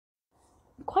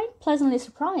quite pleasantly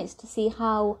surprised to see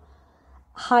how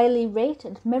highly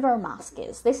rated MirrorMask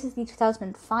is. This is the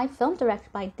 2005 film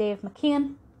directed by Dave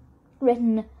McKean,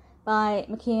 written by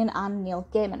McKean and Neil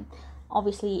Gaiman.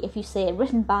 Obviously, if you say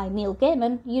written by Neil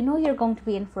Gaiman, you know you're going to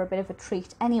be in for a bit of a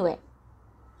treat anyway.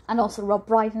 And also Rob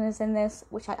Brydon is in this,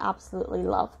 which I absolutely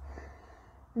love.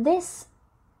 This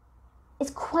is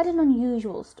quite an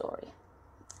unusual story.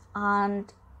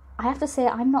 And I have to say,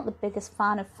 I'm not the biggest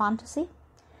fan of fantasy.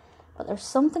 But there's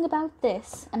something about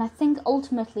this, and I think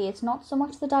ultimately it's not so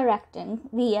much the directing,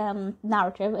 the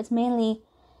narrative, it's mainly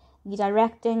the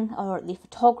directing or the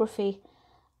photography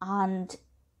and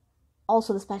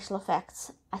also the special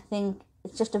effects. I think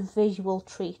it's just a visual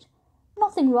treat.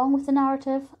 Nothing wrong with the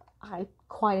narrative. I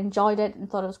quite enjoyed it and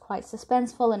thought it was quite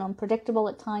suspenseful and unpredictable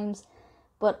at times,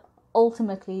 but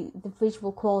ultimately the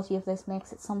visual quality of this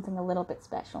makes it something a little bit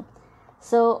special.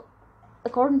 So,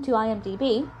 according to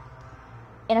IMDb,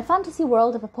 in a fantasy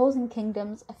world of opposing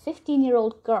kingdoms, a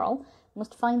 15-year-old girl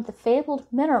must find the fabled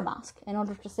MirrorMask in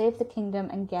order to save the kingdom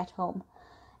and get home.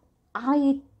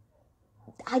 I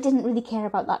didn't really care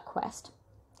about that quest.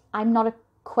 I'm not a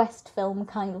quest film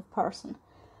kind of person.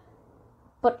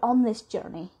 But on this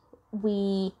journey,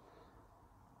 we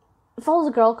follow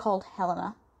a girl called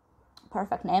Helena,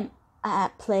 perfect name,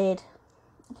 played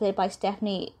by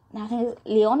Stephanie, I think it's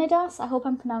Leonidas, I hope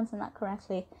I'm pronouncing that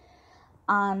correctly,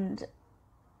 and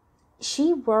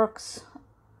she works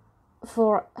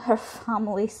for her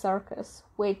family circus,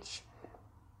 which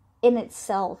in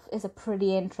itself is a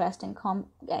pretty interesting kind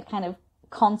of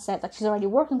concept, that she's already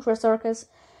working for a circus,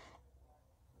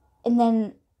 and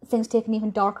then things take an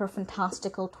even darker,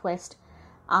 fantastical twist,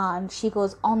 and she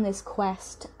goes on this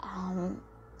quest and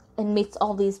meets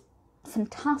all these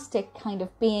fantastic kind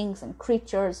of beings and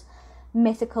creatures,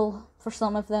 mythical for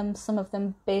some of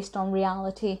them based on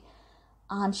reality,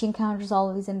 and she encounters all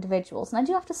of these individuals. And I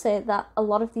do have to say that a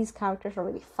lot of these characters are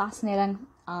really fascinating,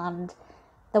 and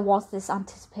there was this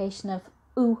anticipation of,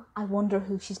 ooh, I wonder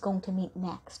who she's going to meet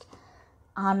next.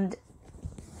 And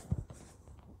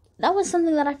that was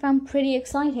something that I found pretty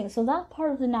exciting. So that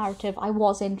part of the narrative I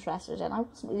was interested in. I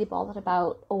wasn't really bothered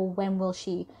about, oh, when will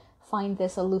she find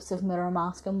this elusive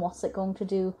MirrorMask and what's it going to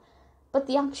do. But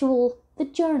the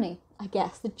journey, I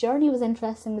guess. The journey was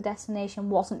interesting, the destination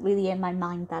wasn't really in my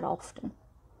mind that often.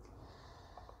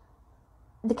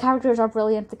 The characters are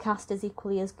brilliant, the cast is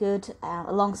equally as good.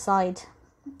 Alongside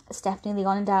Stephanie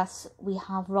Leonidas, we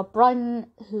have Rob Bryan,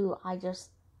 who I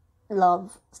just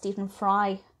love. Stephen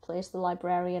Fry plays the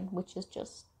Librarian, which is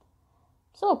just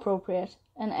so appropriate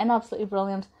and absolutely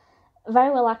brilliant.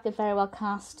 Very well acted, very well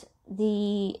cast.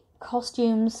 The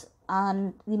costumes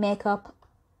and the makeup,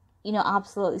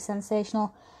 absolutely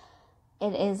sensational.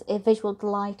 It is a visual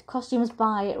delight. Costumes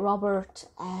by Robert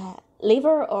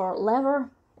Lever,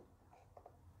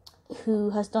 who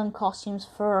has done costumes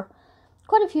for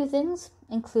quite a few things,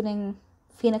 including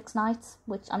Phoenix Nights,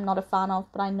 which I'm not a fan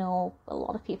of, but I know a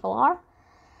lot of people are.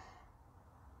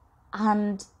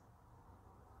 And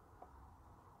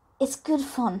it's good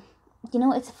fun.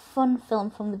 It's a fun film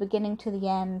from the beginning to the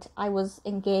end. I was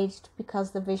engaged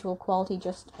because the visual quality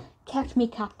just kept me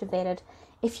captivated.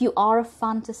 If you are a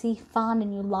fantasy fan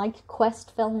and you like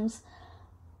quest films,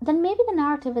 then maybe the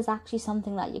narrative is actually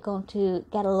something that you're going to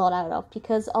get a lot out of,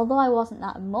 because although I wasn't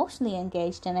that emotionally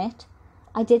engaged in it,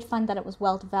 I did find that it was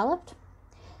well developed.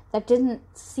 There didn't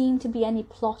seem to be any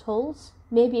plot holes.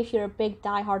 Maybe if you're a big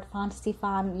die-hard fantasy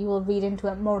fan, you will read into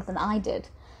it more than I did.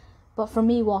 But for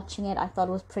me watching it, I thought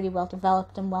it was pretty well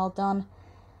developed and well done.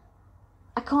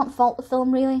 I can't fault the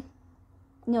film, really.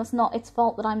 It's not its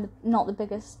fault that I'm not the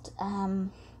biggest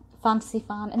fantasy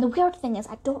fan. And the weird thing is,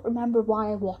 I don't remember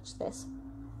why I watched this.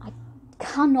 I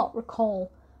cannot recall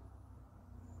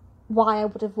why I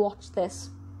would have watched this.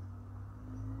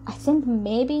 I think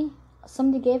maybe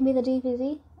somebody gave me the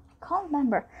DVD. I can't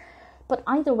remember. But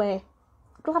either way,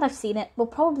 glad I've seen it. We'll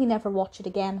probably never watch it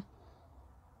again.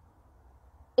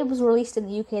 It was released in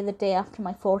the UK the day after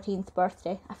my 14th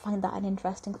birthday. I find that an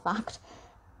interesting fact.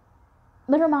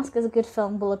 MirrorMask is a good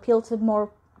film, will appeal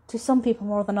to some people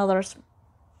more than others.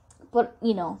 But,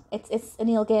 it's a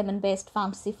Neil Gaiman based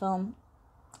fantasy film.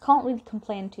 Can't really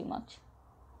complain too much.